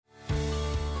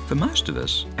For most of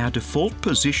us, our default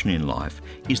position in life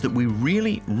is that we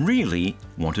really, really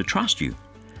want to trust you.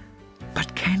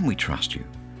 But can we trust you?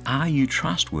 Are you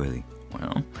trustworthy?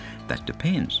 Well, that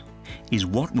depends. Is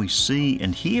what we see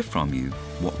and hear from you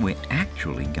what we're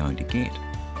actually going to get?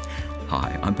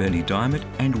 Hi, I'm Bernie Diamond,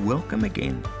 and welcome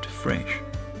again to Fresh.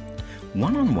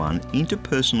 One-on-one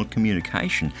interpersonal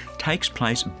communication takes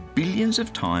place billions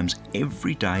of times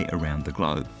every day around the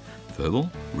globe.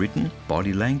 Verbal, written,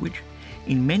 body language,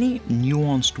 in many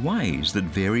nuanced ways that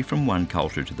vary from one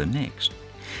culture to the next.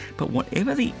 But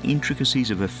whatever the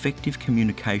intricacies of effective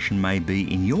communication may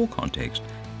be in your context,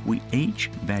 we each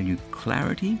value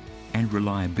clarity and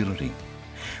reliability.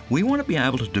 We want to be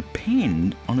able to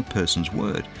depend on a person's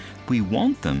word. We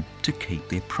want them to keep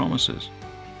their promises.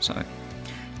 So,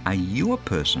 are you a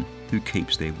person who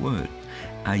keeps their word?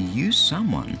 Are you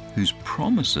someone whose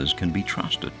promises can be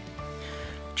trusted?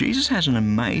 Jesus has an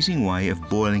amazing way of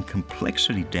boiling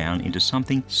complexity down into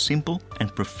something simple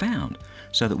and profound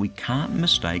so that we can't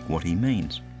mistake what he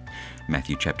means.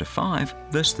 Matthew chapter 5,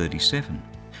 verse 37.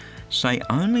 Say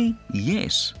only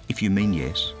yes if you mean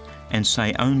yes, and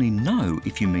say only no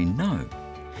if you mean no.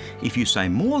 If you say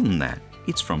more than that,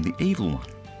 it's from the evil one.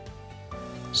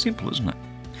 Simple, isn't it?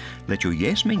 Let your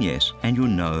yes mean yes and your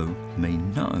no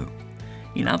mean no.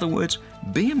 In other words,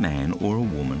 be a man or a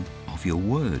woman of your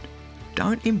word.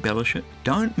 Don't embellish it,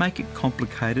 don't make it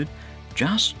complicated,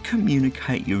 just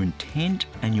communicate your intent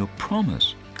and your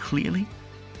promise clearly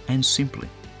and simply.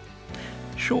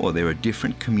 Sure, there are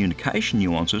different communication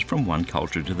nuances from one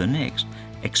culture to the next.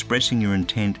 Expressing your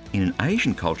intent in an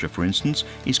Asian culture, for instance,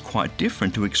 is quite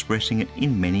different to expressing it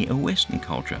in many a Western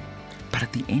culture. But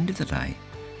at the end of the day,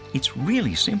 it's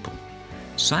really simple.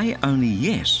 Say only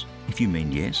yes if you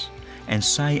mean yes, and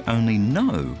say only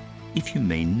no if you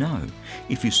mean no.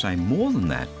 If you say more than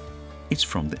that, it's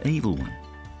from the evil one.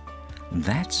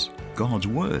 That's God's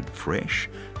word, fresh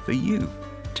for you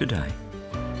today.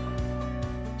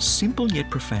 Simple yet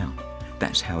profound.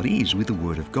 That's how it is with the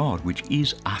Word of God, which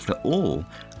is, after all,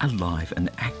 alive and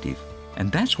active.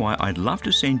 And that's why I'd love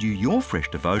to send you your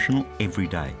Fresh Devotional every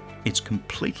day. It's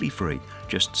completely free.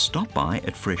 Just stop by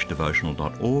at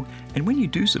freshdevotional.org, and when you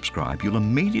do subscribe, you'll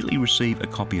immediately receive a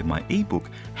copy of my ebook,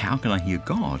 How Can I Hear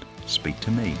God Speak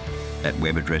to Me? That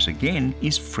web address again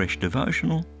is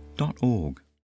freshdevotional.org.